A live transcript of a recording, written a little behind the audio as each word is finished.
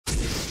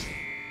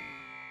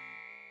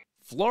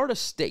Florida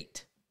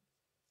State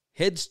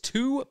heads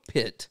to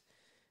Pitt,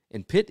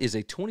 and Pitt is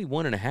a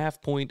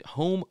 21.5-point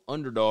home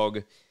underdog.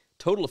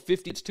 Total of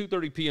 50. It's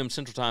 2:30 p.m.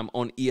 Central Time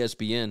on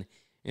ESPN.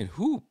 And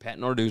Pat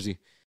Narduzzi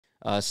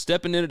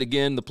stepping in it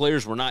again. The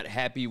players were not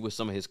happy with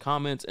some of his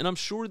comments, and I'm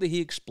sure that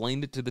he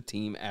explained it to the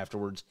team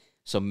afterwards.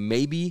 So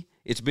maybe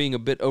it's being a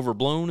bit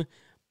overblown,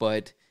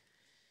 but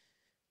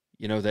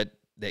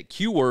that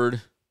Q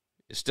word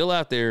is still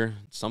out there.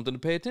 It's something to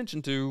pay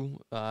attention to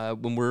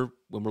when we're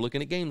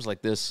looking at games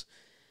like this.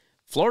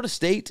 Florida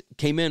State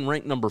came in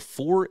ranked number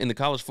 4 in the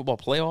college football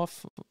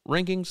playoff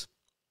rankings.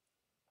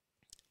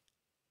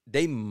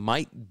 They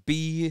might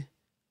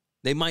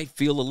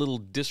feel a little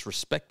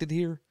disrespected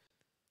here.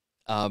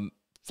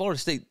 Florida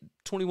State,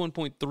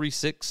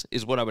 21.36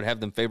 is what I would have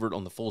them favored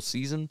on the full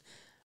season.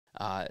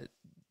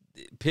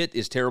 Pitt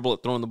is terrible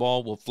at throwing the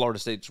ball. Well, Florida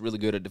State's really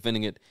good at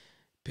defending it.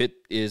 Pitt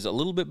is a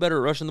little bit better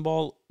at rushing the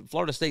ball.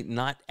 Florida State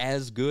not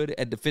as good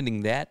at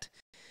defending that.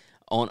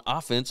 On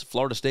offense,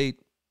 Florida State,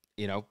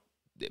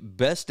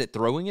 best at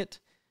throwing it,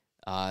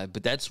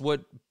 but that's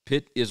what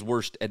Pitt is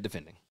worst at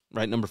defending,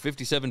 right? Number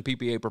 57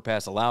 PPA per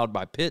pass allowed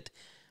by Pitt.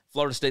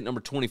 Florida State,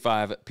 number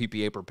 25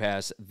 PPA per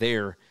pass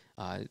there.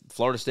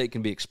 Florida State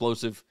can be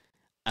explosive.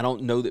 I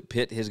don't know that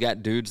Pitt has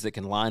got dudes that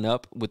can line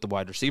up with the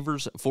wide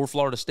receivers for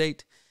Florida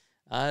State,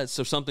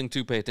 so something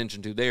to pay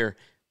attention to there.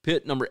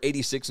 Pitt, number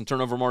 86 in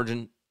turnover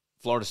margin.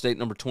 Florida State,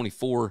 number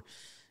 24.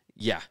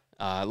 Yeah,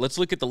 let's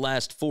look at the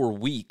last 4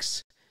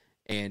 weeks,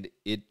 and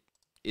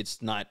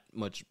it's not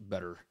much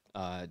better.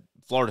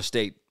 Florida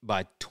State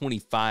by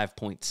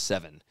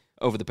 25.7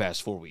 over the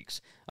past 4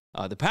 weeks.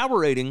 The power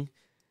rating,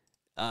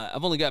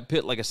 I've only got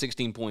Pitt like a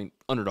 16-point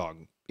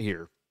underdog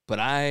here, but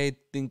I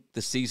think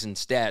the season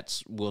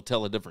stats will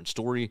tell a different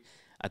story.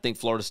 I think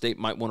Florida State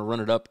might want to run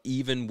it up,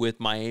 even with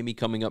Miami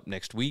coming up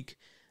next week.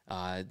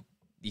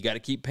 You got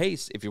to keep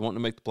pace if you want to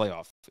make the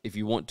playoff. If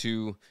you want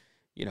to,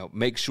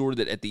 make sure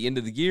that at the end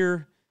of the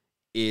year,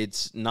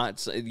 it's not,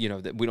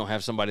 that we don't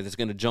have somebody that's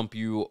going to jump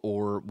you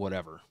or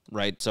whatever,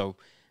 right? So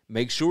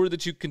make sure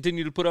that you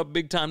continue to put up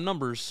big-time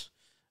numbers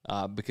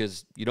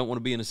because you don't want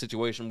to be in a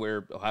situation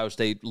where Ohio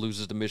State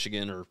loses to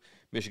Michigan or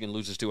Michigan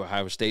loses to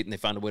Ohio State and they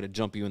find a way to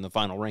jump you in the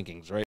final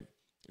rankings, right?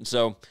 And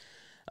so,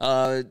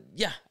 I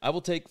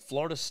will take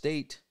Florida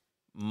State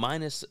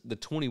minus the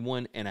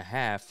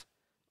 21.5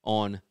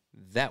 on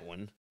that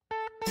one.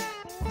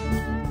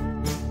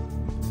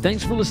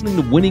 Thanks for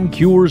listening to Winning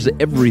Cures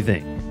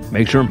Everything.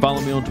 Make sure and follow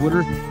me on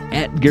Twitter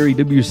at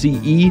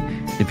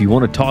GaryWCE. If you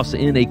want to toss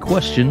in a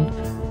question,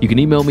 you can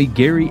email me,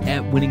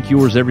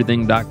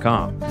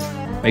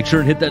 Gary@winningcureseverything.com. Make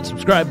sure and hit that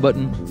subscribe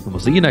button, and we'll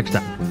see you next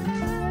time.